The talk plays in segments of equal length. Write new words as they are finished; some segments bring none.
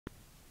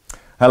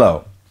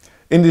Hello.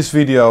 In this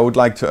video I would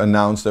like to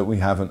announce that we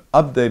have an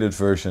updated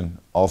version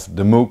of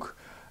the MOOC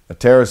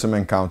Terrorism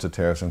and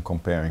Counterterrorism,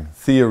 comparing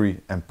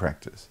theory and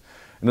practice.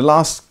 In the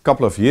last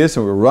couple of years,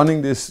 and we're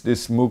running this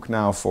MOOC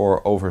now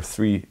for over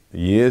 3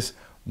 years,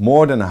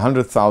 more than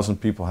 100,000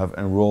 people have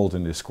enrolled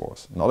in this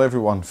course. Not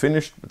everyone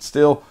finished, but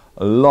still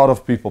a lot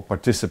of people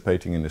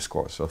participating in this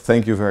course. So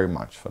thank you very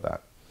much for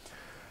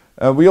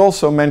that. We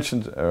also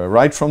mentioned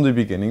right from the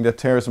beginning that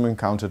terrorism and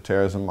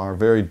counterterrorism are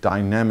very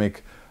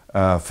dynamic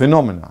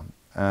phenomena.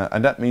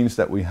 And that means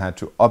that we had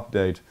to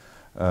update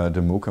the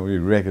MOOC, and we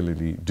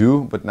regularly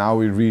do, but now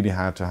we really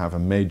had to have a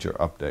major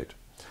update.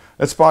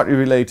 That's partly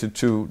related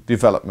to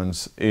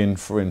developments in,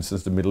 for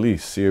instance, the Middle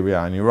East,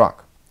 Syria and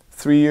Iraq.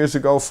 3 years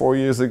ago, 4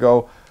 years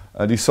ago,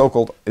 the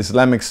so-called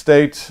Islamic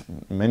State,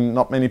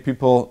 not many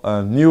people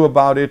knew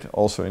about it,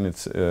 also in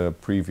its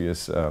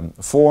previous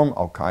form,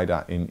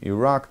 Al-Qaeda in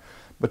Iraq.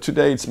 But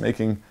today it's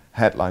making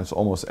headlines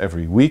almost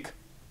every week.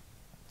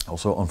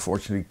 Also,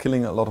 unfortunately,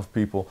 killing a lot of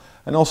people.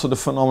 And also the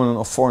phenomenon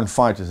of foreign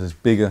fighters is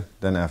bigger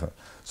than ever.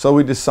 So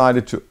we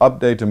decided to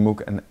update the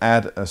MOOC and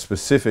add a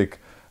specific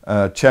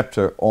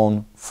chapter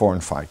on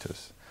foreign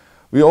fighters.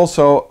 We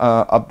also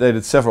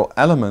updated several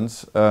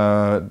elements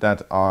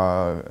that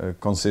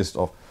consist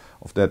of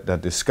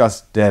that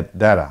discuss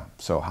data.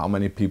 So how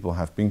many people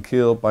have been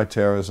killed by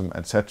terrorism,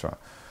 etc.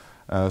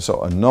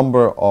 So a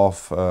number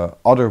of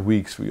other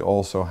weeks we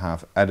also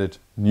have added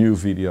new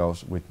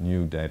videos with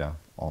new data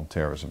on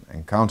terrorism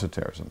and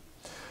counterterrorism.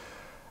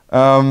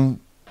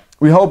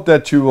 We hope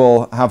that you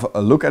will have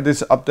a look at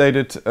this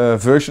updated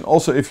version.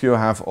 Also, if you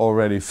have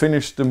already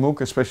finished the MOOC,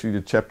 especially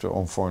the chapter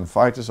on foreign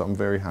fighters, I'm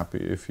very happy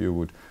if you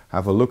would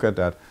have a look at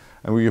that.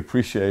 And we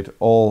appreciate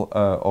all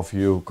of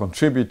you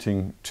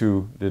contributing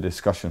to the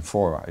discussion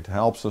fora. It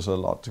helps us a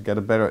lot to get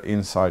a better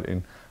insight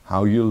in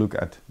how you look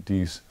at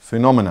these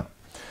phenomena.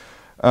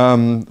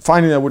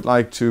 Finally, I would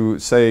like to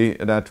say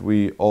that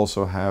we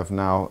also have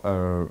now a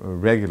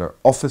regular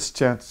office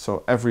chat.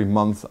 So every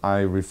month I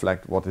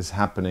reflect what is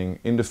happening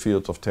in the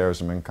field of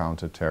terrorism and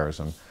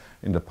counterterrorism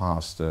in the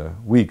past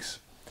weeks.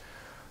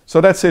 So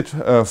that's it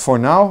for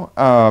now.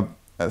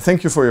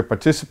 Thank you for your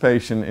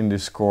participation in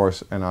this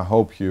course, and I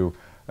hope you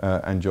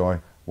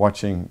enjoy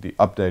watching the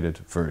updated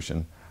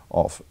version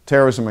of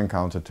Terrorism and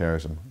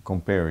Counterterrorism,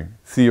 comparing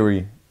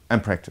theory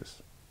and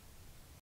practice.